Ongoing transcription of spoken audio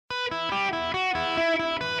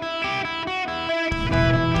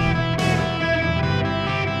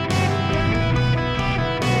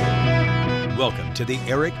Welcome to the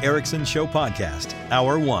Eric Erickson Show podcast,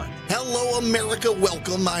 Hour 1. Hello, America.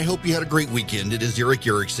 Welcome. I hope you had a great weekend. It is Eric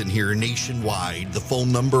Erickson here nationwide. The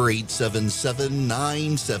phone number,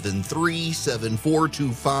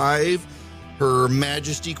 877-973-7425. Her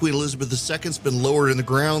Majesty Queen Elizabeth II has been lowered in the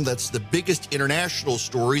ground. That's the biggest international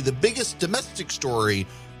story. The biggest domestic story,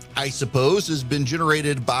 I suppose, has been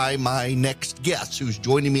generated by my next guest, who's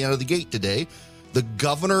joining me out of the gate today. The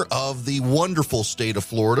governor of the wonderful state of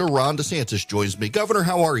Florida, Ron DeSantis, joins me. Governor,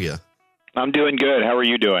 how are you? I'm doing good. How are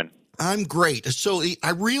you doing? I'm great. So I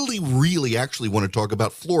really actually want to talk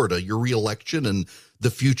about Florida, your reelection and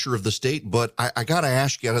the future of the state. But I got to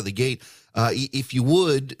ask you out of the gate, if you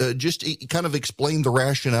would, just kind of explain the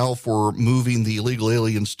rationale for moving the illegal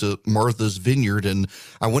aliens to Martha's Vineyard. And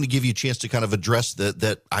I want to give you a chance to kind of address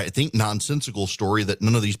that I think nonsensical story that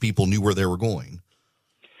none of these people knew where they were going.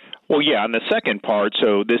 Well, yeah, on the second part,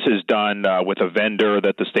 so this is done with a vendor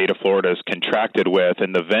that the state of Florida has contracted with,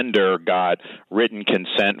 and the vendor got written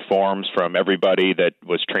consent forms from everybody that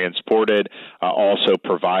was transported, also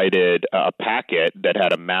provided a packet that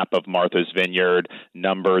had a map of Martha's Vineyard,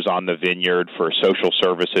 numbers on the vineyard for social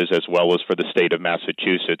services as well as for the state of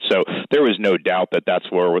Massachusetts. So there was no doubt that that's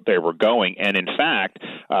where they were going. And in fact,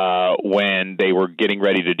 when they were getting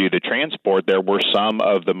ready to do the transport, there were some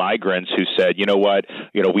of the migrants who said, you know what,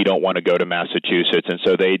 we don't want to go to Massachusetts, and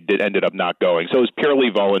so they ended up not going. So it was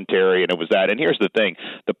purely voluntary, and it was that. And here's the thing.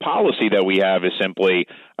 The policy that we have is simply,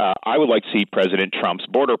 I would like to see President Trump's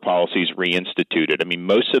border policies reinstituted. I mean,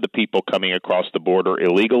 most of the people coming across the border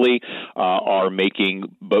illegally are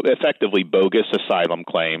making effectively bogus asylum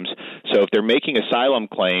claims. So if they're making asylum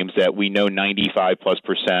claims that we know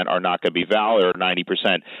 95+% are not going to be valid, or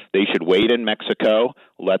 90%, they should wait in Mexico,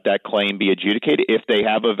 let that claim be adjudicated. If they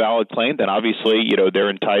have a valid claim, then obviously,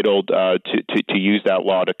 they're entitled to use that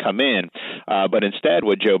law to come in. But instead,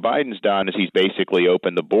 what Joe Biden's done is he's basically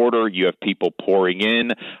opened the border. You have people pouring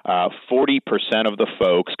in. 40% of the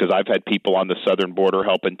folks, because I've had people on the southern border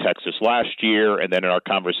help in Texas last year, and then in our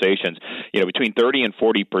conversations, between 30 and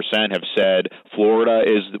 40% have said Florida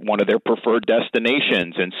is one of their preferred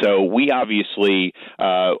destinations. And so we obviously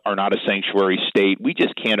are not a sanctuary state. We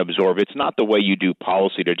just can't absorb. It's not the way you do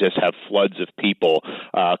policy to just have floods of people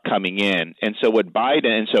coming in. And so what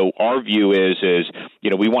Biden, and so our view is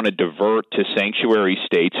we want to divert to sanctuary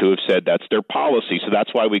states who have said that's their policy. So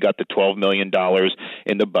that's why we got the $12 million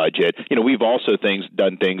in the budget. We've also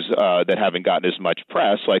done things that haven't gotten as much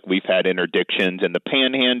press, like we've had interdictions in the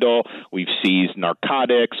Panhandle. We've seized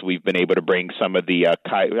narcotics. We've been able to bring some of the,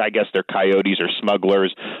 I guess they're coyotes or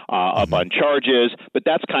smugglers up on charges. But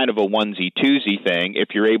that's kind of a onesie-twosie thing.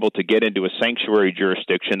 If you're able to get into a sanctuary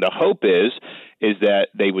jurisdiction, the hope is that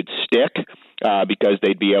they would stick because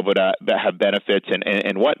they'd be able to have benefits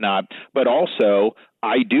and whatnot. But also,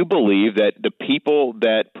 I do believe that the people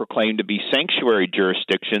that proclaim to be sanctuary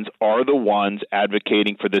jurisdictions are the ones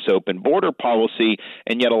advocating for this open border policy,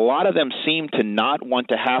 and yet a lot of them seem to not want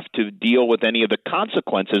to have to deal with any of the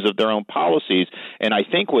consequences of their own policies. And I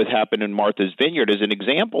think what happened in Martha's Vineyard is an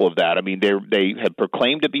example of that. I mean, they had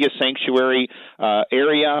proclaimed to be a sanctuary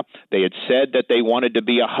area. They had said that they wanted to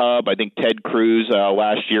be a hub. I think Ted Cruz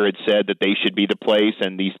last year had said that they should be the place,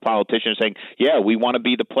 and these politicians saying, yeah, we want to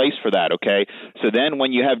be the place for that, okay? So then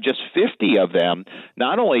when you have just 50 of them,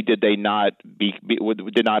 not only did they not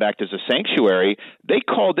did not act as a sanctuary, they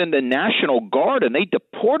called in the National Guard and they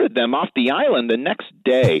deported them off the island the next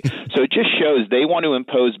day. So it just shows they want to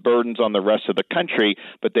impose burdens on the rest of the country,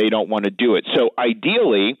 but they don't want to do it. So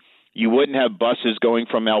ideally, you wouldn't have buses going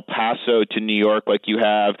from El Paso to New York like you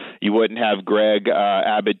have. You wouldn't have Greg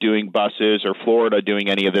Abbott doing buses or Florida doing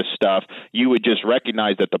any of this stuff. You would just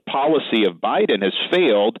recognize that the policy of Biden has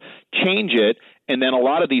failed, change it, and then a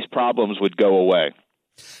lot of these problems would go away.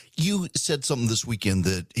 You said something this weekend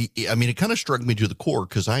that, it kind of struck me to the core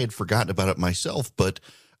because I had forgotten about it myself, but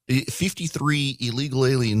 53 illegal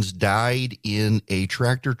aliens died in a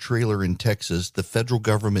tractor trailer in Texas. The federal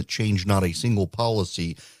government changed not a single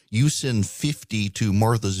policy. You send 50 to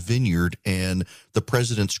Martha's Vineyard, and the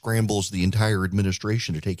president scrambles the entire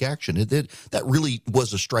administration to take action. That really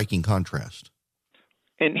was a striking contrast.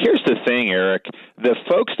 And here's the thing, Eric. The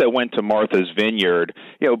folks that went to Martha's Vineyard,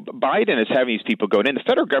 Biden is having these people going in. The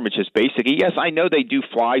federal government just basically, yes, I know they do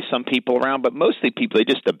fly some people around, but mostly people they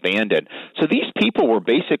just abandoned. So these people were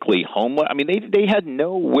basically homeless. I mean, they had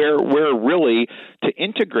nowhere really to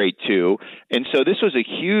integrate to. And so this was a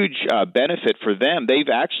huge benefit for them. They've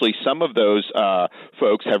actually, some of those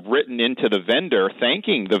folks have written into the vendor,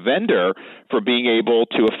 thanking the vendor for being able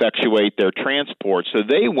to effectuate their transport. So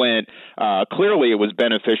they went, clearly it was beneficial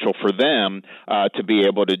beneficial for them to be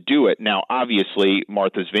able to do it. Now, obviously,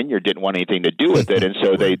 Martha's Vineyard didn't want anything to do with it, and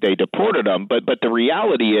so they deported them. But the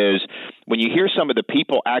reality is, when you hear some of the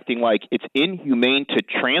people acting like it's inhumane to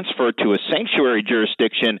transfer to a sanctuary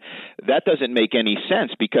jurisdiction, that doesn't make any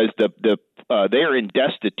sense, because they're in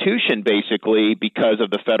destitution basically because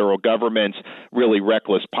of the federal government's really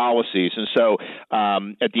reckless policies. And so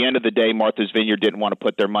at the end of the day, Martha's Vineyard didn't want to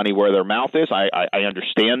put their money where their mouth is. I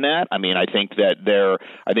understand that. I mean, I think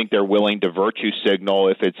they're willing to virtue signal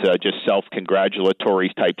if it's just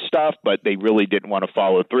self-congratulatory type stuff, but they really didn't want to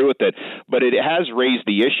follow through with it. But it has raised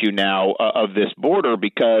the issue now of this border,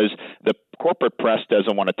 because the corporate press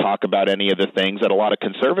doesn't want to talk about any of the things that a lot of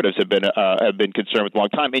conservatives have been concerned with a long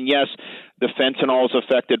time. And yes, the fentanyl has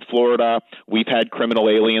affected Florida. We've had criminal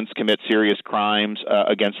aliens commit serious crimes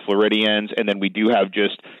against Floridians, and then we do have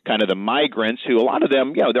just kind of the migrants who, a lot of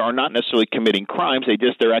them, they are not necessarily committing crimes.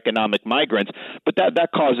 They're economic migrants, but that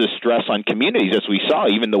causes stress on communities, as we saw.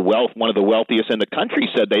 Even one of the wealthiest in the country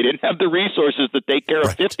said they didn't have the resources to take care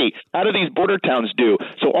of 50. How do these border towns do?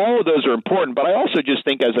 So all of those are important, but I also just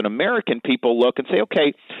think as an American, people look and say,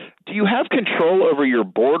 okay, do you have control over your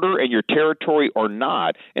border and your territory or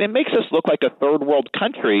not? And it makes us look like a third world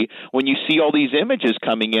country when you see all these images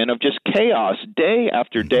coming in of just chaos day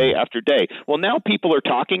after day after day. Well, now people are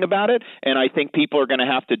talking about it, and I think people are going to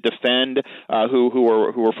have to defend who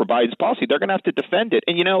are for Biden's policy. They're going to have to defend it.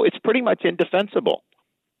 And, it's pretty much indefensible.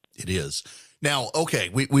 It is. Now, okay,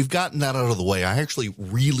 we've gotten that out of the way. I actually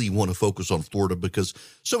really want to focus on Florida, because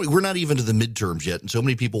we're not even to the midterms yet, and so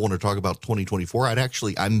many people want to talk about 2024.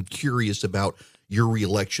 I'm curious about your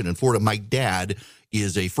reelection in Florida. My dad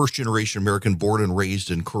is a first-generation American born and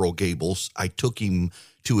raised in Coral Gables. I took him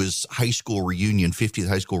to his high school reunion, 50th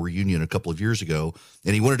high school reunion a couple of years ago,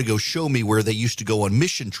 and he wanted to go show me where they used to go on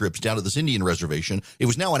mission trips down to this Indian reservation. It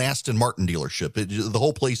was now an Aston Martin dealership. The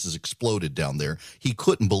whole place has exploded down there. He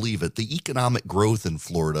couldn't believe it. The economic growth in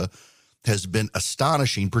Florida has been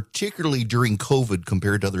astonishing, particularly during COVID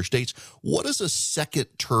compared to other states. What does a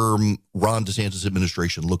second-term Ron DeSantis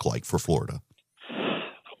administration look like for Florida?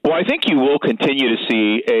 Well, I think you will continue to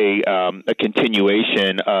see a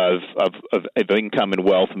continuation of income and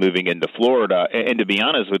wealth moving into Florida. And to be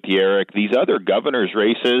honest with you, Eric, these other governors'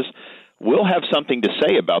 races will have something to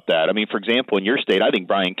say about that. I mean, for example, in your state, I think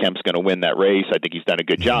Brian Kemp's going to win that race. I think he's done a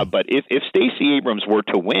good job. But if Stacey Abrams were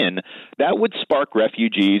to win, that would spark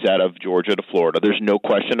refugees out of Georgia to Florida. There's no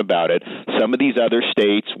question about it. Some of these other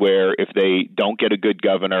states where if they don't get a good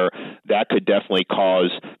governor, that could definitely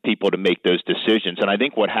cause people to make those decisions. And I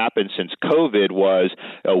think what happened since COVID was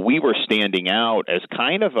we were standing out as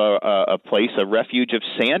kind of a place of refuge of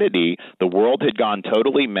sanity. The world had gone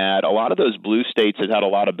totally mad. A lot of those blue states had had a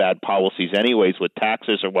lot of bad policies anyways with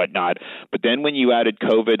taxes or whatnot. But then when you added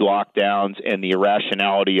COVID lockdowns and the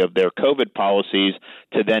irrationality of their COVID policies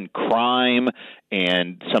to then crime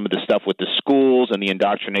and some of the stuff with the schools and the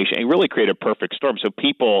indoctrination, it really created a perfect storm. So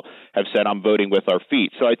people have said, I'm voting with our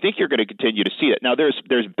feet. So I think you're going to continue to see it. Now, there's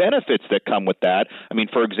benefits that come with that. I mean,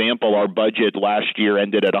 for example, our budget last year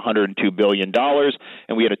ended at $102 billion,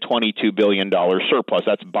 and we had a $22 billion surplus.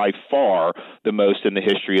 That's by far the most in the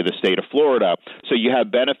history of the state of Florida. So you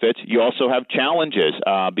have benefits. You also have challenges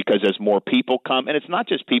because as more people come, and it's not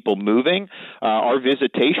just people moving. Our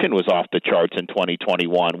visitation was off the charts in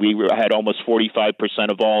 2021. We had almost 45%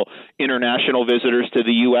 of all international visitors to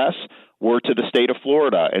the U.S. were to the state of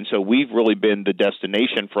Florida. And so we've really been the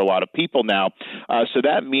destination for a lot of people now. So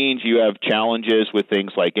that means you have challenges with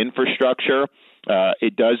things like infrastructure.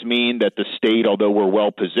 It does mean that the state, although we're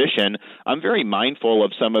well positioned, I'm very mindful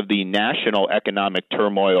of some of the national economic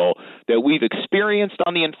turmoil that we've experienced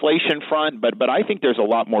on the inflation front, but I think there's a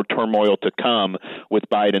lot more turmoil to come with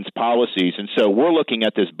Biden's policies. And so we're looking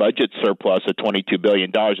at this budget surplus of $22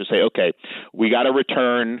 billion to say, okay, we got to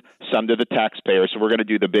return some to the taxpayer, so we're going to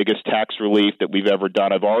do the biggest tax relief that we've ever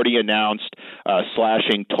done. I've already announced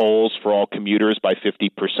slashing tolls for all commuters by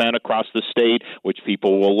 50% across the state, which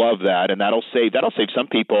people will love that, and that'll save some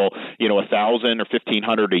people, $1,000 or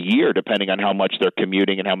 $1,500 a year, depending on how much they're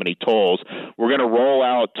commuting and how many tolls. We're going to roll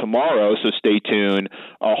out tomorrow, so stay tuned,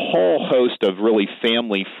 a whole host of really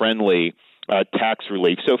family-friendly tax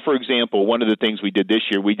relief. So, for example, one of the things we did this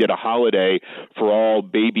year, we did a holiday for all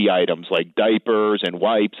baby items like diapers and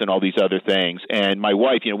wipes and all these other things. And my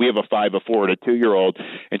wife, we have a 5, a 4, and a 2-year-old,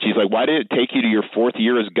 and she's like, why did it take you to your 4th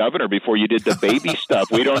year as governor before you did the baby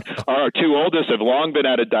stuff? Our 2 oldest have long been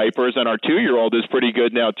out of diapers, and our 2-year-old is pretty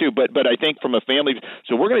good now too. But I think from a family,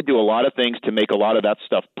 so we're going to do a lot of things to make a lot of that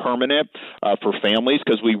stuff permanent for families,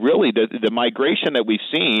 because we really, the migration that we've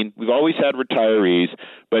seen, we've always had retirees,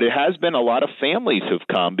 but it has been a lot lot of families have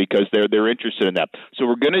come because they're interested in that. So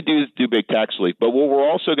we're going to do big tax relief, but what we're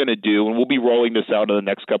also going to do, and we'll be rolling this out in the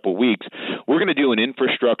next couple of weeks, we're going to do an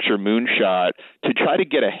infrastructure moonshot to try to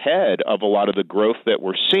get ahead of a lot of the growth that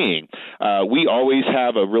we're seeing. We always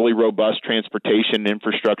have a really robust transportation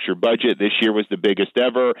infrastructure budget. This year was the biggest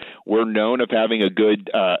ever. We're known of having a good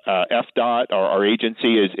FDOT. Our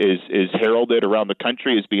agency is heralded around the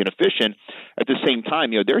country as being efficient. At the same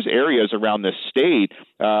time, there's areas around the state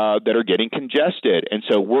that are getting congested, and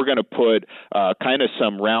so we're going to put kind of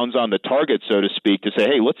some rounds on the target, so to speak, to say,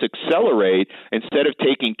 hey, let's accelerate. Instead of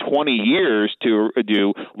taking 20 years to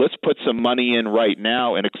do, let's put some money in right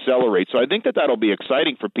now and accelerate. So I think that'll be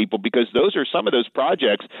exciting for people, because those are some of those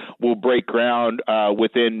projects will break ground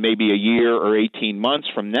within maybe a year or 18 months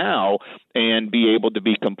from now and be able to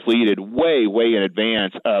be completed way in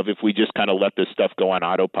advance of if we just kind of let this stuff go on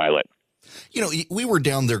autopilot. We were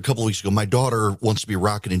down there a couple of weeks ago. My daughter wants to be a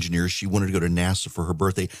rocket engineer. She wanted to go to NASA for her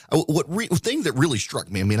birthday. Thing that really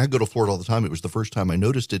struck me, I go to Florida all the time. It was the first time I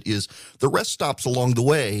noticed it, is the rest stops along the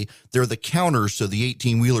way. They're the counters, so the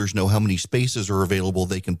 18-wheelers know how many spaces are available.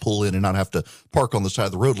 They can pull in and not have to park on the side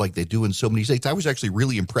of the road like they do in so many states. I was actually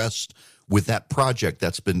really impressed with that project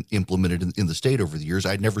that's been implemented in the state over the years.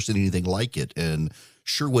 I'd never seen anything like it, and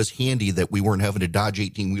sure was handy that we weren't having to dodge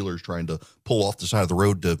 18-wheelers trying to pull off the side of the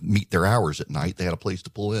road to meet their hours at night. They had a place to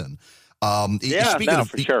pull in.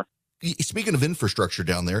 For sure. Speaking of infrastructure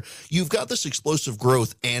down there, you've got this explosive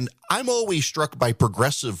growth, and I'm always struck by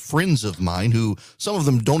progressive friends of mine who, some of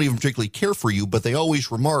them don't even particularly care for you, but they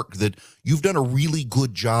always remark that you've done a really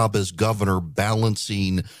good job as governor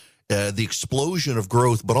balancing the explosion of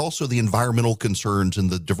growth, but also the environmental concerns and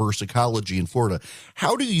the diverse ecology in Florida.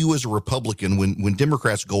 How do you, as a Republican, when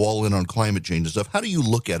Democrats go all in on climate change and stuff, how do you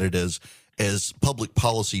look at it as public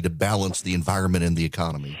policy to balance the environment and the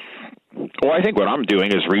economy? Well, I think what I'm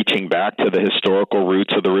doing is reaching back to the historical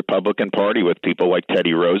roots of the Republican Party with people like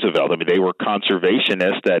Teddy Roosevelt. They were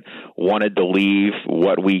conservationists that wanted to leave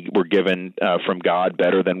what we were given from God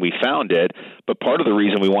better than we found it. But part of the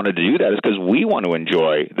reason we wanted to do that is because we want to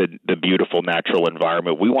enjoy the beautiful natural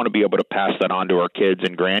environment. We want to be able to pass that on to our kids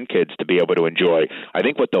and grandkids to be able to enjoy. I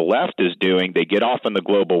think what the left is doing, they get off on the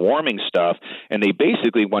global warming stuff, and they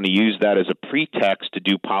basically want to use that as a pretext to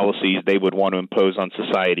do policies they would want to impose on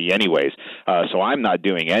society anyways. So I'm not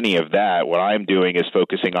doing any of that. What I'm doing is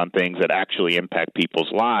focusing on things that actually impact people's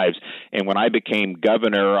lives. And when I became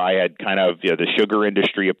governor, I had kind of the sugar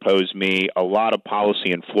industry opposed me. A lot of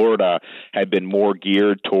policy in Florida had been more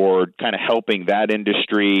geared toward kind of helping that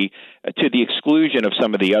industry to the exclusion of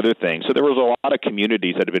some of the other things. So there was a lot of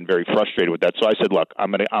communities that have been very frustrated with that. So I said, look,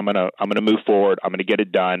 I'm gonna move forward. I'm gonna get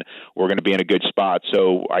it done. We're gonna be in a good spot.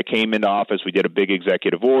 So I came into office. We did a big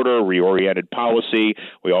executive order, reoriented policy.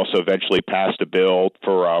 We also eventually passed a bill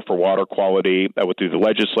for water quality that went through the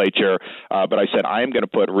legislature. But I said I am going to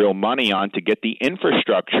put real money on to get the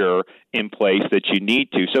infrastructure in place that you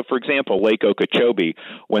need to. So, for example, Lake Okeechobee,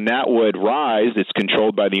 when that would rise, it's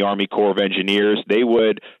controlled by the Army Corps of Engineers. They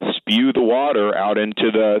would spew the water out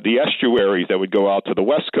into the estuaries that would go out to the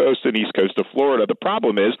west coast and east coast of Florida. The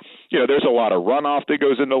problem is, there's a lot of runoff that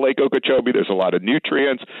goes into Lake Okeechobee. There's a lot of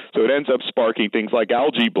nutrients, so it ends up sparking things like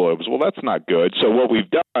algae blooms. Well, that's not good. So what we've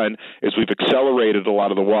done is we've accelerated a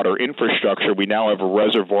lot of the water infrastructure. We now have a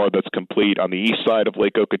reservoir that's complete on the east side of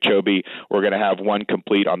Lake Okeechobee. We're going to have one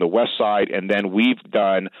complete on the west side, and then we've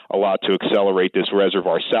done a lot to accelerate this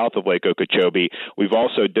reservoir south of Lake Okeechobee. We've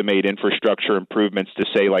also made infrastructure improvements to,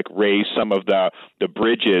 say, like raise some of the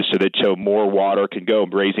bridges so more water can go,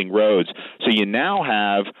 raising roads. So you now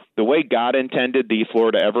have, the way God intended the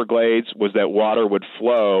Florida Everglades was that water would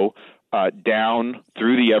flow down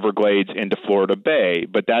through the Everglades into Florida Bay,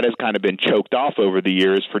 but that has kind of been choked off over the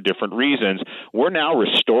years for different reasons. We're now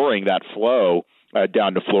restoring that flow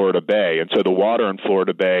down to Florida Bay, and so the water in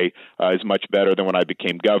Florida Bay is much better than when I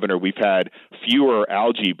became governor. We've had fewer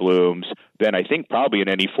algae blooms than I think probably in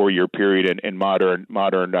any 4-year period in modern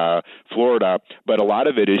Florida, but a lot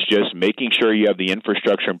of it is just making sure you have the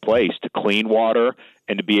infrastructure in place to clean water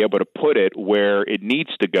and to be able to put it where it needs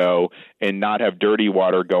to go and not have dirty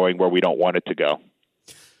water going where we don't want it to go.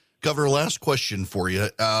 Governor, last question for you.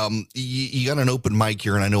 You got an open mic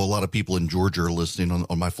here, and I know a lot of people in Georgia are listening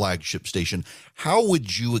on my flagship station. How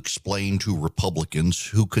would you explain to Republicans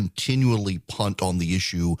who continually punt on the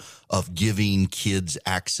issue of giving kids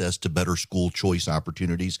access to better school choice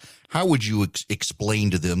opportunities? How would you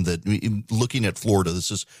explain to them that, looking at Florida,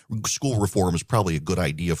 school reform is probably a good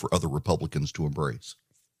idea for other Republicans to embrace?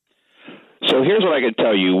 So here's what I can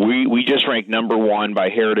tell you. We just ranked number one by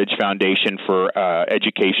Heritage Foundation for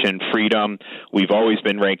education freedom. We've always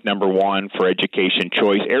been ranked number one for education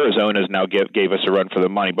choice. Arizona's now gave us a run for the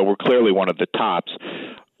money, but we're clearly one of the tops.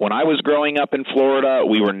 When I was growing up in Florida,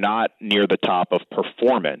 we were not near the top of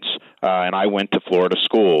performance, and I went to Florida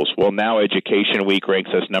schools. Well, now Education Week ranks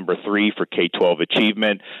us number 3 for K-12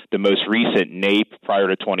 achievement. The most recent NAEP prior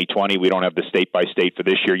to 2020, we don't have the state-by-state for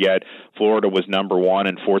this year yet, Florida was number 1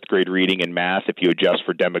 in fourth grade reading and math if you adjust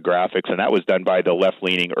for demographics, and that was done by the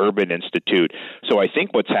left-leaning Urban Institute. So I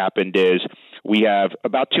think what's happened is we have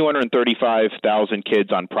about 235,000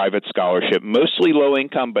 kids on private scholarship, mostly low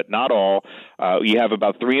income, but not all. You have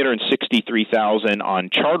about 363,000 on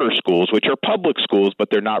charter schools, which are public schools, but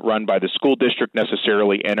they're not run by the school district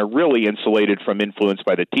necessarily and are really insulated from influence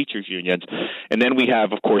by the teachers' unions. And then we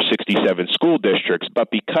have, of course, 67 school districts.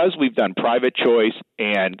 But because we've done private choice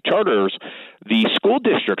and charters, the school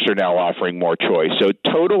districts are now offering more choice. So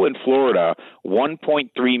total in Florida,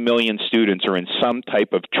 1.3 million students are in some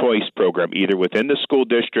type of choice program, either within the school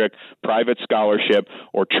district, private scholarship,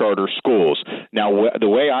 or charter schools. Now, the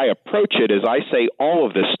way I approach it is I say all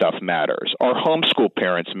of this stuff matters. Our homeschool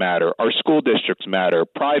parents matter. Our school districts matter.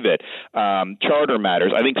 Private, charter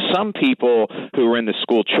matters. I think some people who are in the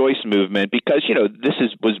school choice movement, because, you know,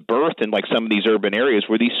 was birthed in like some of these urban areas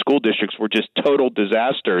where these school districts were just total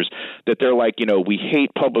disasters, that they're like, you know, we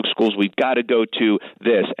hate public schools. We've got to go to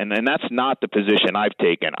this. And that's not the position I've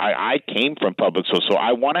taken. I came from public schools, so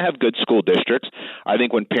I want to have good school districts. I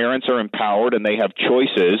think when parents are empowered and they have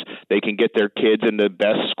choices, they can get their kids in the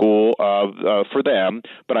best school for them.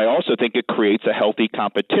 But I also think it creates a healthy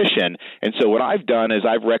competition. And so what I've done is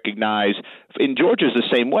I've recognized, in Georgia's the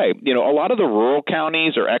same way. You know, a lot of the rural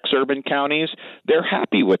counties or ex-urban counties, they're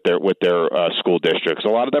happy with their school districts. A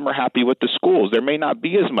lot of them are happy with the schools. There may not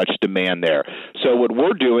be as much demand there. So what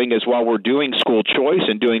we're doing is, while we're doing school choice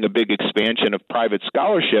and doing a big expansion of private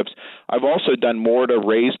scholarships, I've also done more to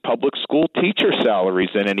raise public school teacher salaries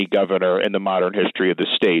than any governor in the modern history of the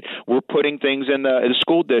state. We're putting things in the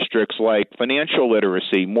school districts like financial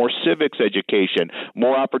literacy, more civics education,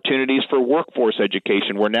 more opportunities for workforce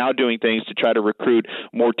education. We're now doing things to try to recruit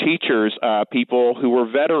more teachers, people who are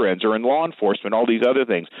veterans or in law enforcement, all these other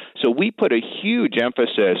things. So we put a huge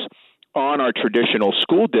emphasis on our traditional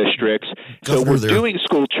school districts. So we're doing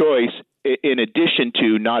school choice in addition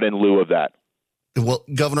to, not in lieu of that. Well,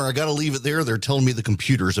 Governor, I got to leave it there. They're telling me the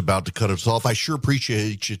computer's about to cut us off. I sure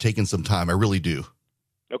appreciate you taking some time. I really do.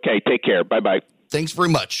 Okay, take care. Bye-bye. Thanks very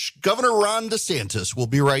much. Governor Ron DeSantis. We'll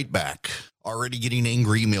be right back. Already getting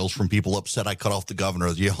angry emails from people upset I cut off the governor.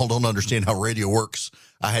 Y'all don't understand how radio works.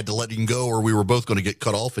 I had to let him go or we were both going to get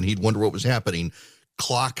cut off and he'd wonder what was happening.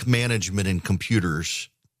 Clock management and computers.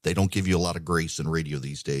 They don't give you a lot of grace in radio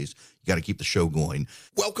these days. You got to keep the show going.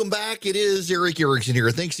 Welcome back. It is Eric Erickson here.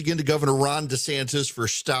 Thanks again to Governor Ron DeSantis for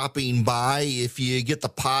stopping by. If you get the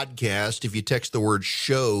podcast, if you text the word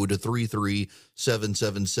show to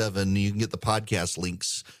 33777, you can get the podcast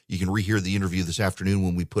links. You can rehear the interview this afternoon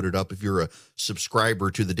when we put it up. If you're a subscriber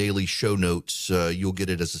to the daily show notes, you'll get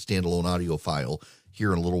it as a standalone audio file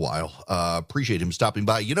here in a little while. Appreciate him stopping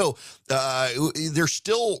by. You know, they're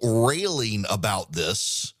still railing about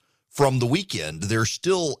this from the weekend. They're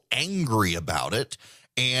still angry about it.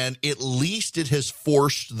 And at least it has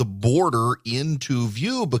forced the border into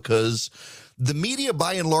view because the media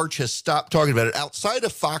by and large has stopped talking about it. Outside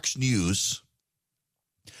of Fox News,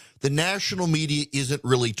 the national media isn't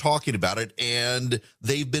really talking about it. And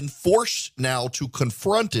they've been forced now to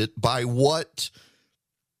confront it by what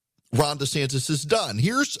Ron DeSantis has done.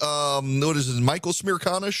 Here's Michael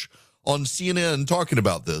Smirkanish on CNN talking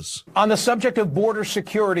about this. On the subject of border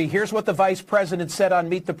security, here's what the vice president said on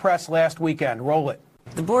Meet the Press last weekend. Roll it.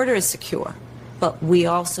 The border is secure, but we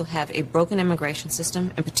also have a broken immigration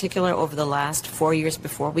system, in particular over the last 4 years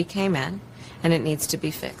before we came in, and it needs to be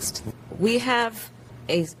fixed. We have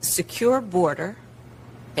a secure border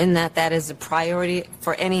in that is a priority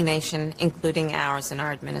for any nation, including ours and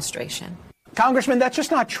our administration. Congressman, that's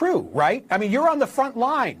just not true, right? I mean, you're on the front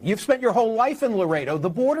line. You've spent your whole life in Laredo. The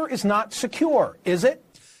border is not secure, is it?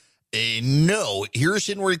 No. Here's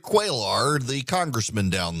Henry Cuellar, the congressman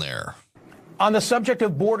down there. On the subject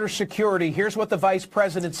of border security, here's what the vice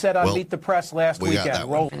president said on Meet the Press last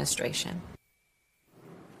weekend. Roll. Administration.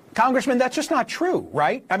 Congressman, that's just not true,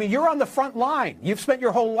 right? I mean, you're on the front line. You've spent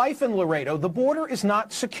your whole life in Laredo. The border is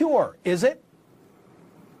not secure, is it?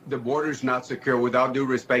 The border is not secure, without due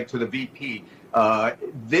respect to the VP.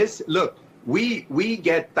 Look, we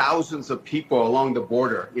get thousands of people along the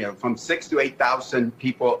border, from 6,000 to 8,000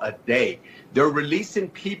 people a day. They're releasing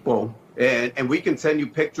people, and we can send you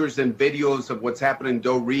pictures and videos of what's happening in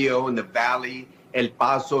Del Rio, in the Valley, El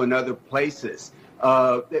Paso, and other places.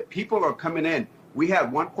 People are coming in. We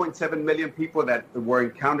had 1.7 million people that were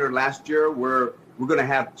encountered last year. We're going to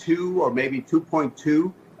have 2 or maybe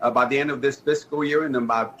 2.2 by the end of this fiscal year, in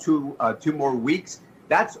about two more weeks.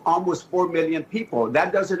 That's almost 4 million people.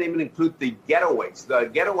 That doesn't even include the getaways.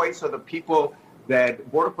 The getaways are the people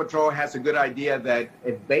that Border Patrol has a good idea that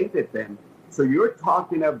evaded them. So you're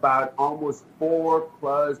talking about almost 4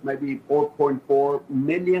 plus maybe 4.4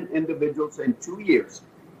 million individuals in 2 years.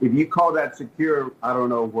 If you call that secure, I don't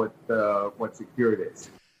know what secure it is.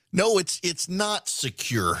 No, it's not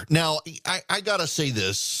secure. Now, I got to say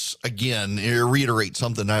this again, reiterate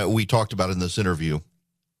something we talked about in this interview.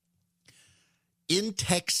 In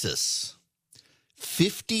Texas,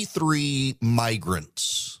 53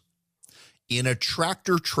 migrants in a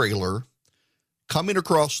tractor trailer coming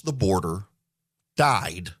across the border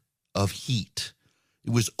died of heat. It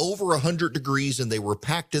was over 100 degrees, and they were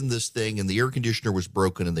packed in this thing, and the air conditioner was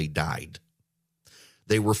broken, and they died.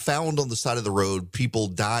 They were found on the side of the road, people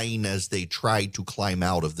dying as they tried to climb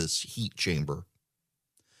out of this heat chamber.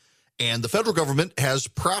 And the federal government has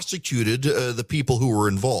prosecuted the people who were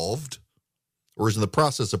involved, or is in the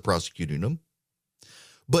process of prosecuting them.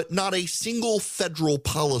 But not a single federal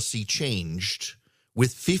policy changed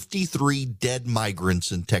with 53 dead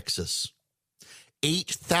migrants in Texas.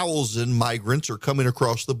 8,000 migrants are coming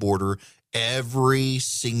across the border every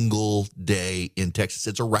single day in Texas.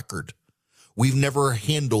 It's a record. We've never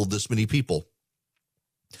handled this many people.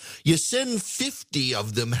 You send 50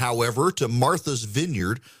 of them, however, to Martha's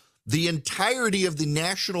Vineyard. The entirety of the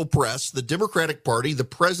national press, the Democratic Party, the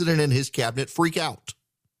president and his cabinet freak out.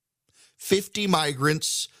 50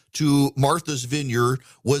 migrants to Martha's Vineyard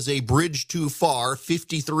was a bridge too far.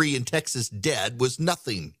 53 in Texas dead was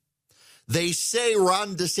nothing. They say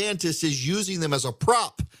Ron DeSantis is using them as a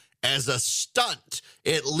prop, as a stunt.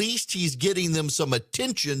 At least he's getting them some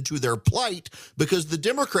attention to their plight, because the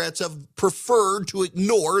Democrats have preferred to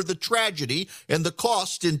ignore the tragedy and the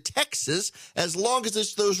cost in Texas as long as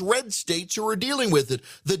it's those red states who are dealing with it.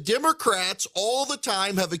 The Democrats all the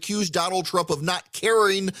time have accused Donald Trump of not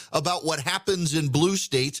caring about what happens in blue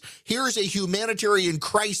states. Here's a humanitarian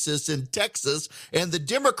crisis in Texas, and the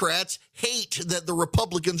Democrats hate that the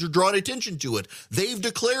Republicans are drawing attention to it. They've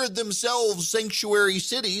declared themselves sanctuary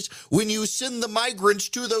cities. When you send the migrants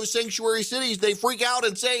to those sanctuary cities, they freak out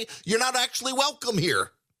and say, you're not actually welcome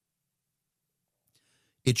here.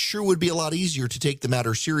 It sure would be a lot easier to take the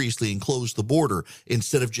matter seriously and close the border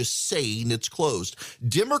instead of just saying it's closed.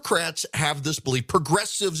 Democrats have this belief,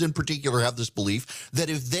 progressives in particular have this belief,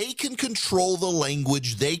 that if they can control the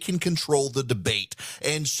language, they can control the debate.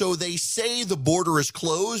 And so they say the border is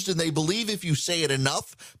closed, and they believe if you say it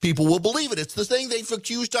enough, people will believe it. It's the thing they've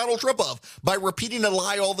accused Donald Trump of. By repeating a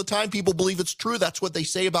lie all the time, people believe it's true. That's what they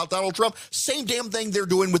say about Donald Trump. Same damn thing they're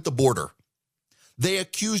doing with the border. They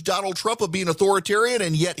accused Donald Trump of being authoritarian,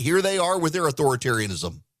 and yet here they are with their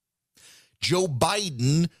authoritarianism. Joe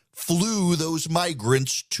Biden flew those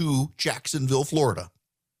migrants to Jacksonville, Florida.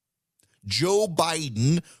 Joe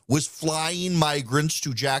Biden was flying migrants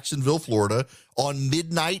to Jacksonville, Florida on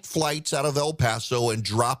midnight flights out of El Paso and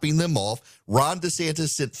dropping them off. Ron DeSantis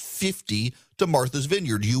sent 50 to Martha's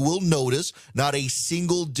Vineyard. You will notice not a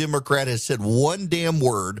single Democrat has said one damn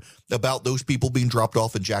word about those people being dropped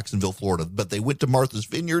off in Jacksonville, Florida. But they went to Martha's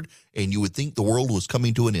Vineyard, and you would think the world was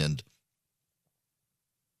coming to an end.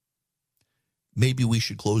 Maybe we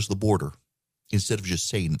should close the border instead of just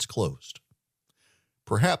saying it's closed.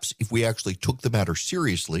 Perhaps if we actually took the matter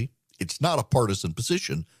seriously, it's not a partisan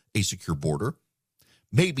position, a secure border.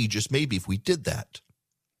 Maybe, just maybe, if we did that,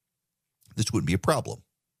 this wouldn't be a problem.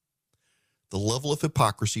 The level of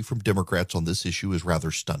hypocrisy from Democrats on this issue is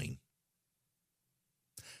rather stunning.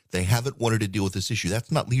 They haven't wanted to deal with this issue.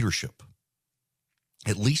 That's not leadership.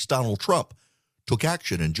 At least Donald Trump took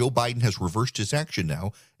action, and Joe Biden has reversed his action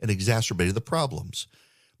now and exacerbated the problems.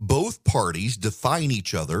 Both parties define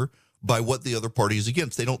each other by what the other party is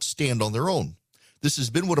against. They don't stand on their own. This has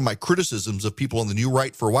been one of my criticisms of people on the new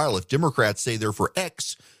right for a while. If Democrats say they're for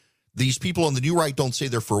X, these people on the new right don't say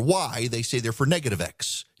they're for Y, they say they're for negative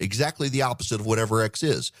X. Exactly the opposite of whatever X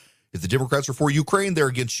is. If the Democrats are for Ukraine, they're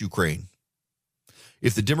against Ukraine.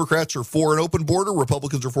 If the Democrats are for an open border,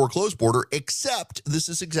 Republicans are for a closed border, except this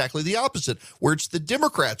is exactly the opposite, where it's the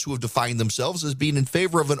Democrats who have defined themselves as being in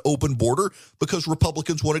favor of an open border because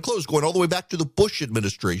Republicans want it closed. Going all the way back to the Bush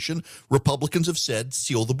administration, Republicans have said,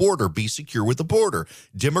 seal the border, be secure with the border.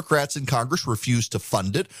 Democrats in Congress refused to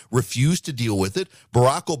fund it, refused to deal with it.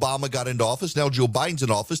 Barack Obama got into office. Now Joe Biden's in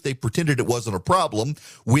office. They pretended it wasn't a problem.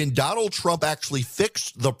 When Donald Trump actually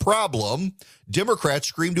fixed the problem, Democrats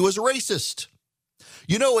screamed he was a racist.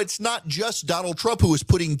 You know, it's not just Donald Trump who was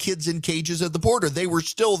putting kids in cages at the border. They were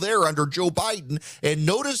still there under Joe Biden. And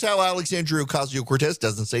notice how Alexandria Ocasio-Cortez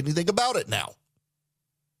doesn't say anything about it now.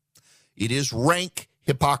 It is rank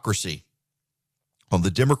hypocrisy on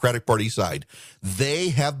the Democratic Party side. They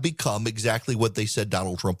have become exactly what they said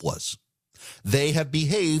Donald Trump was. They have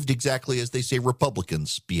behaved exactly as they say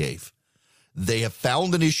Republicans behave. They have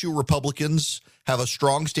found an issue Republicans have a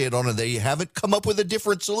strong stand on, and they haven't come up with a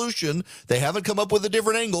different solution. They haven't come up with a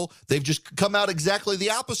different angle. They've just come out exactly the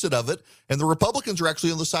opposite of it, and the Republicans are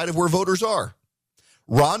actually on the side of where voters are.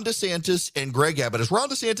 Ron DeSantis and Greg Abbott, as Ron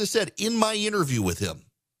DeSantis said in my interview with him,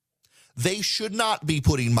 they should not be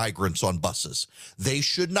putting migrants on buses. They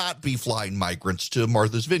should not be flying migrants to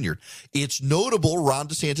Martha's Vineyard. It's notable Ron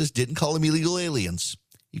DeSantis didn't call them illegal aliens.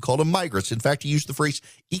 He called them migrants. In fact, he used the phrase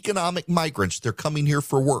economic migrants. They're coming here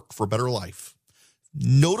for work, for a better life.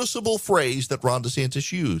 Noticeable phrase that Ron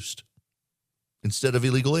DeSantis used instead of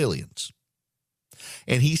illegal aliens.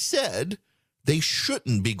 And he said they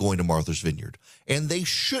shouldn't be going to Martha's Vineyard, and they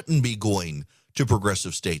shouldn't be going to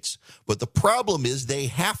progressive states. But the problem is they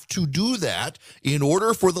have to do that in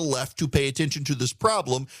order for the left to pay attention to this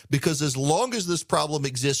problem, because as long as this problem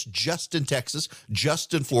exists just in Texas,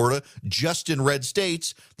 just in Florida, just in red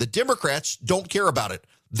states, the Democrats don't care about it.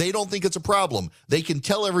 They don't think it's a problem. They can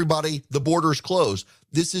tell everybody the border's closed.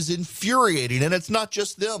 This is infuriating, and it's not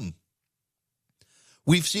just them.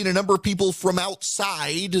 We've seen a number of people from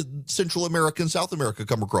outside Central America and South America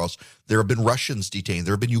come across. There have been Russians detained.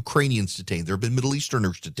 There have been Ukrainians detained. There have been Middle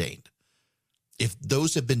Easterners detained. If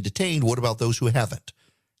those have been detained, what about those who haven't?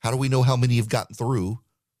 How do we know how many have gotten through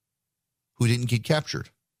who didn't get captured?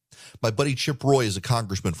 My buddy Chip Roy is a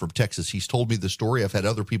congressman from Texas. He's told me the story. I've had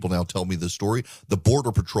other people now tell me the story. The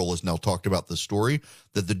Border Patrol has now talked about the story,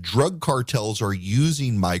 that the drug cartels are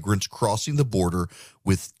using migrants crossing the border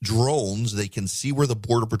with drones. They can see where the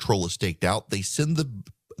Border Patrol is staked out. They send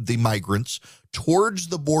the migrants towards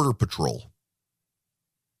the Border Patrol.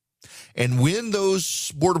 And when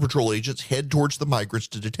those Border Patrol agents head towards the migrants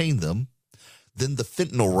to detain them, then the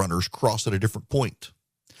fentanyl runners cross at a different point.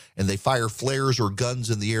 And they fire flares or guns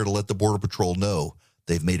in the air to let the Border Patrol know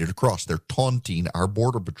they've made it across. They're taunting our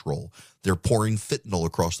Border Patrol. They're pouring fentanyl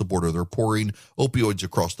across the border. They're pouring opioids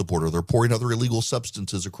across the border. They're pouring other illegal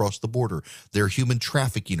substances across the border. They're human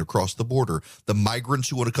trafficking across the border. The migrants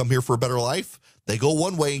who want to come here for a better life, they go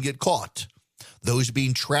one way and get caught. Those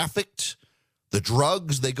being trafficked, the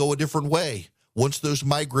drugs, they go a different way. Once those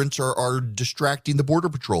migrants are distracting the Border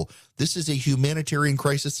Patrol. This is a humanitarian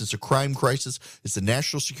crisis. It's a crime crisis. It's a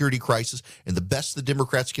national security crisis. And the best the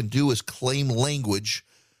Democrats can do is claim language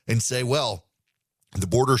and say, well, the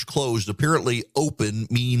border's closed. Apparently open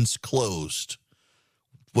means closed.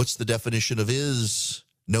 What's the definition of is?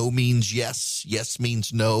 No means yes. Yes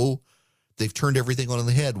means no. They've turned everything on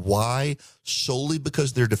the head. Why? Solely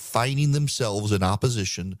because they're defining themselves in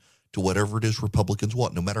opposition to whatever it is Republicans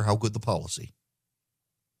want, no matter how good the policy.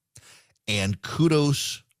 And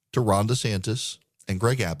kudos to Ron DeSantis and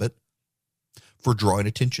Greg Abbott for drawing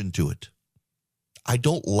attention to it. I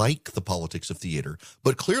don't like the politics of theater,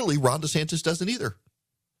 but clearly Ron DeSantis doesn't either.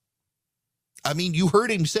 I mean, you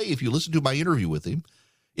heard him say, if you listen to my interview with him,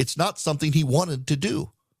 it's not something he wanted to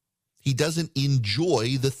do. He doesn't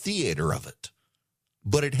enjoy the theater of it,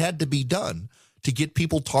 but it had to be done to get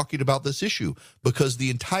people talking about this issue, because the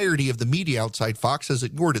entirety of the media outside Fox has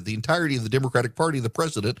ignored it. The entirety of the Democratic Party and the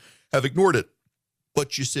president have ignored it.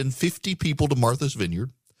 But you send 50 people to Martha's Vineyard,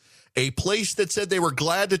 a place that said they were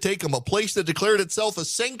glad to take them, a place that declared itself a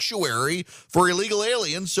sanctuary for illegal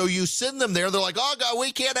aliens. So you send them there. They're like, oh, God,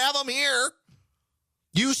 we can't have them here.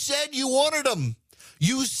 You said you wanted them.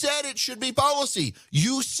 You said it should be policy.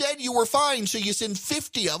 You said you were fine, so you send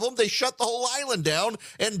 50 of them. They shut the whole island down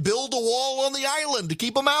and build a wall on the island to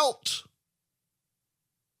keep them out.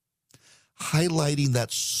 Highlighting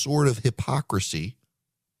that sort of hypocrisy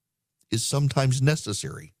is sometimes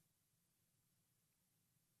necessary.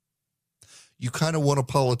 You kind of want a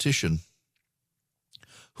politician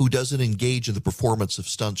who doesn't engage in the performance of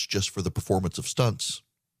stunts just for the performance of stunts,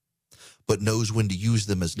 but knows when to use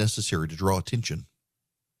them as necessary to draw attention.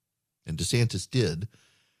 And DeSantis did.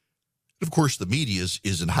 Of course, the media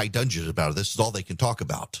is in high dudgeon about it. This is all they can talk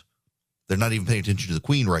about. They're not even paying attention to the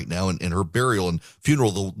Queen right now and her burial and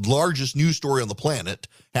funeral, the largest news story on the planet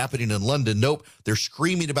happening in London. Nope, they're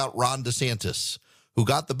screaming about Ron DeSantis, who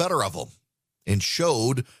got the better of them and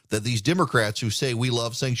showed that these Democrats who say we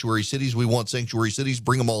love sanctuary cities, we want sanctuary cities,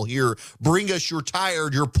 bring them all here, bring us your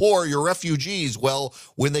tired, your poor, your refugees. Well,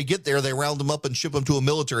 when they get there, they round them up and ship them to a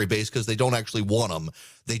military base because they don't actually want them.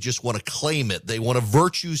 They just want to claim it. They want a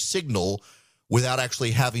virtue signal without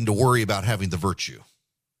actually having to worry about having the virtue.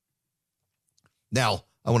 Now,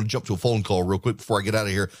 I want to jump to a phone call real quick before I get out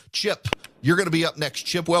of here. Chip, you're going to be up next.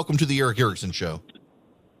 Chip, welcome to the Eric Erickson Show.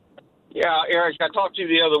 Yeah, Eric, I talked to you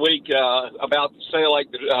the other week about, say,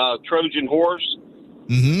 like the Trojan horse,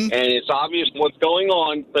 and it's obvious what's going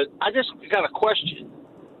on, but I just got a question.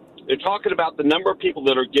 They're talking about the number of people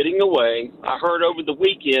that are getting away. I heard over the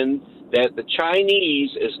weekend that the Chinese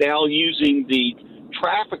is now using the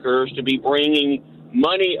traffickers to be bringing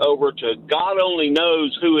money over to God only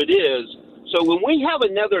knows who it is. So when we have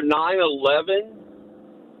another 9/11,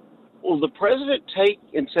 will the president take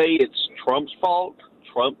and say it's Trump's fault?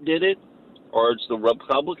 Trump did it, or it's the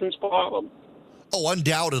Republicans' problem? Oh,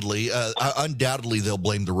 undoubtedly. Undoubtedly, they'll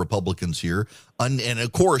blame the Republicans here. And,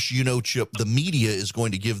 of course, you know, Chip, the media is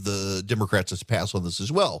going to give the Democrats a pass on this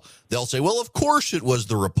as well. They'll say, well, of course it was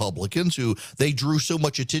the Republicans who they drew so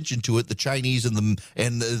much attention to it. The Chinese and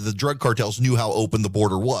the drug cartels knew how open the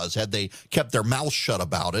border was. Had they kept their mouths shut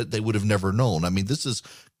about it, they would have never known. I mean, this is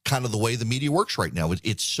kind of the way the media works right now.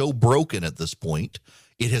 It's so broken at this point.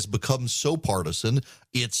 It has become so partisan,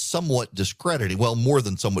 it's somewhat discrediting. Well, more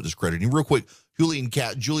than somewhat discrediting. Real quick, Julian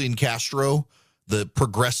Castro, the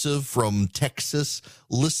progressive from Texas,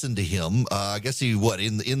 listen to him. I guess he,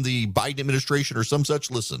 in the Biden administration or some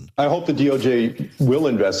such? Listen. I hope the DOJ will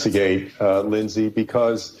investigate, Lindsay,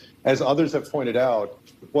 because as others have pointed out,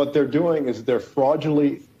 what they're doing is they're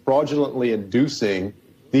fraudulently inducing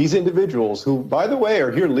these individuals who, by the way,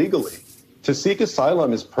 are here legally. To seek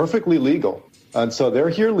asylum is perfectly legal. And so they're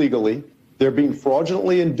here legally. They're being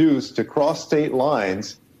fraudulently induced to cross state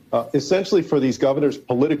lines, essentially for these governors'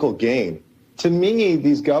 political gain. To me,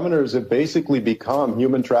 these governors have basically become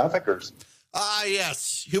human traffickers.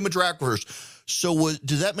 Yes, human traffickers. So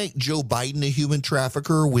does that make Joe Biden a human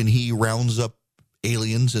trafficker when he rounds up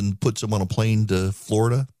aliens and puts them on a plane to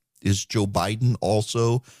Florida? Is Joe Biden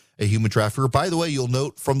also a human trafficker? By the way, you'll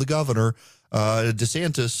note from the governor,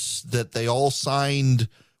 DeSantis, that they all signed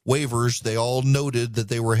waivers. They all noted that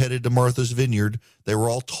they were headed to Martha's Vineyard. They were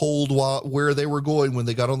all told where they were going when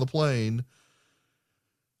they got on the plane.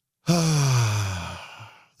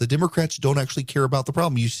 The Democrats don't actually care about the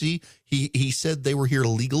problem. You see, he said they were here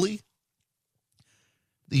legally.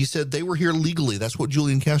 He said they were here legally. That's what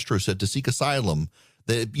Julian Castro said, to seek asylum.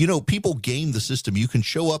 That, you know, people game the system. You can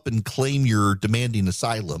show up and claim you're demanding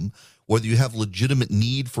asylum, whether you have legitimate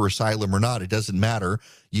need for asylum or not. It doesn't matter.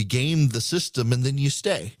 You game the system and then you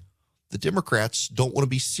stay. The Democrats don't want to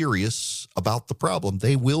be serious about the problem.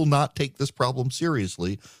 They will not take this problem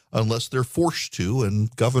seriously unless they're forced to, and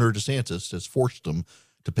Governor DeSantis has forced them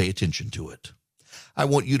to pay attention to it. I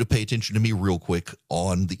want you to pay attention to me real quick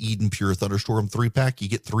on the Eden Pure Thunderstorm 3-pack. You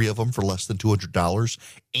get 3 of them for less than $200,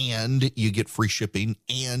 and you get free shipping,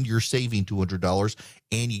 and you're saving $200,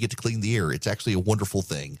 and you get to clean the air. It's actually a wonderful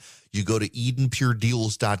thing. You go to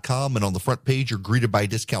EdenPureDeals.com, and on the front page, you're greeted by a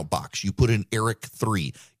discount box. You put in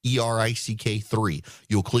ERIC3, ERICK3.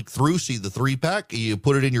 You'll click through, see the 3-pack, you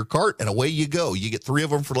put it in your cart, and away you go. You get 3 of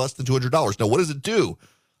them for less than $200. Now, what does it do?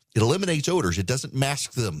 It eliminates odors. It doesn't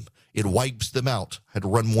mask them. It wipes them out. I had to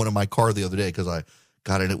run one in my car the other day because I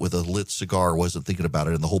got in it with a lit cigar, wasn't thinking about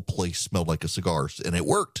it, and the whole place smelled like a cigar, and it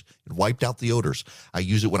worked. It wiped out the odors. I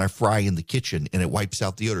use it when I fry in the kitchen, and it wipes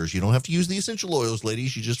out the odors. You don't have to use the essential oils,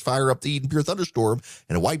 ladies. You just fire up the Eden Pure Thunderstorm,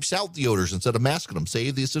 and it wipes out the odors instead of masking them.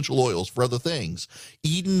 Save the essential oils for other things.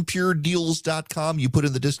 EdenPureDeals.com. You put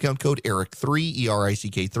in the discount code ERIC3,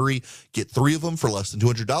 ERICK3. Get 3 of them for less than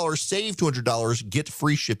 $200. Save $200. Get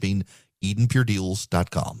free shipping.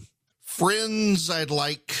 EdenPureDeals.com. Friends, I'd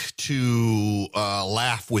like to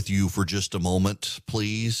laugh with you for just a moment.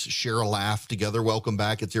 Please share a laugh together. Welcome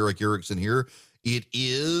back. It's Eric Erickson here. It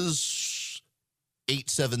is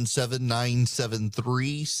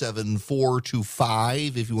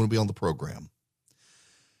 877-973-7425 if you want to be on the program.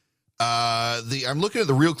 I'm looking at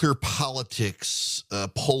the Real Clear Politics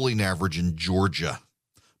polling average in Georgia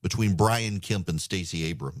between Brian Kemp and Stacey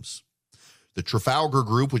Abrams. The Trafalgar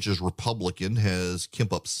Group, which is Republican, has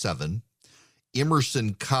Kemp up 7.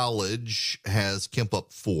 Emerson College has Kemp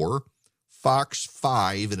up 4. Fox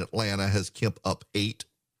 5 in Atlanta has Kemp up 8.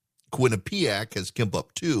 Quinnipiac has Kemp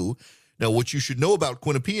up 2. Now, what you should know about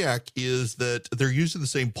Quinnipiac is that they're using the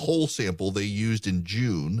same poll sample they used in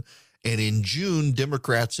June. And in June,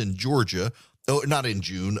 Democrats in Georgia, not in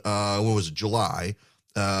June, when was it, July?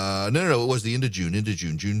 No, it was the end of June,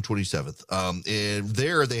 June 27th. And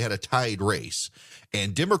there they had a tied race.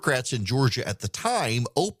 And Democrats in Georgia at the time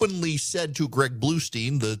openly said to Greg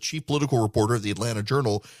Bluestein, the chief political reporter of the Atlanta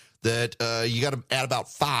Journal, that you got to add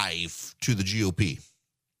about 5 to the GOP.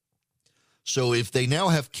 So if they now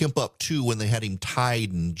have Kemp up 2 when they had him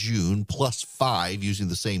tied in June, plus 5 using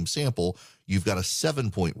the same sample, you've got a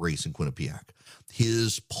 7-point race in Quinnipiac.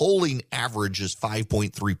 His polling average is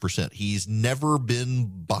 5.3%. He's never been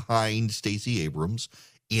behind Stacey Abrams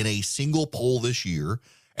in a single poll this year.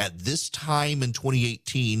 At this time in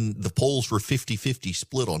 2018, the polls were 50-50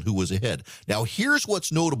 split on who was ahead. Now, here's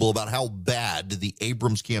what's notable about how bad the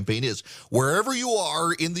Abrams campaign is. Wherever you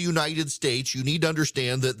are in the United States, you need to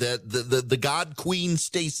understand that the God Queen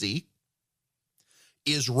Stacey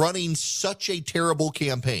is running such a terrible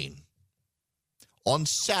campaign. On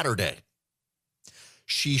Saturday,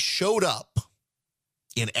 she showed up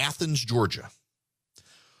in Athens, Georgia.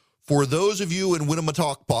 For those of you in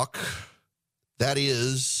Winnemucca, that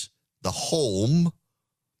is the home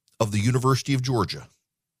of the University of Georgia.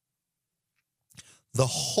 The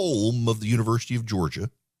home of the University of Georgia.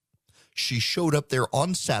 She showed up there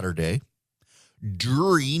on Saturday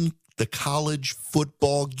during the college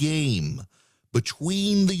football game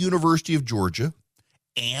between the University of Georgia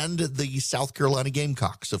and the South Carolina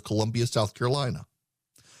Gamecocks of Columbia, South Carolina.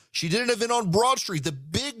 She did an event on Broad Street, the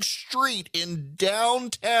big street in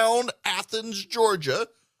downtown Athens, Georgia.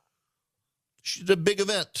 She did a big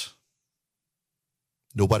event.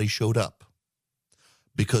 Nobody showed up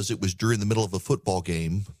because it was during the middle of a football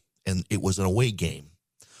game and it was an away game.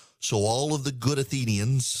 So all of the good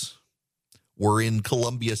Athenians were in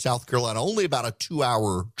Columbia, South Carolina, only about a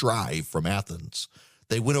 2-hour drive from Athens.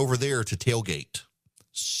 They went over there to tailgate.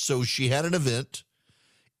 So she had an event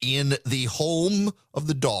in the home of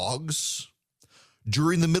the Dogs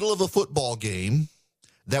during the middle of a football game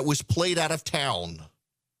that was played out of town.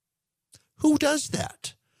 Who does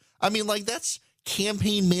that? I mean, like, that's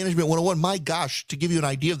campaign management 101. My gosh, to give you an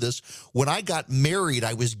idea of this, when I got married,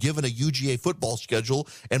 I was given a UGA football schedule,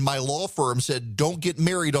 and my law firm said, don't get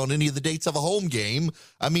married on any of the dates of a home game.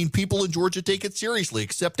 I mean, people in Georgia take it seriously,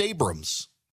 except Abrams.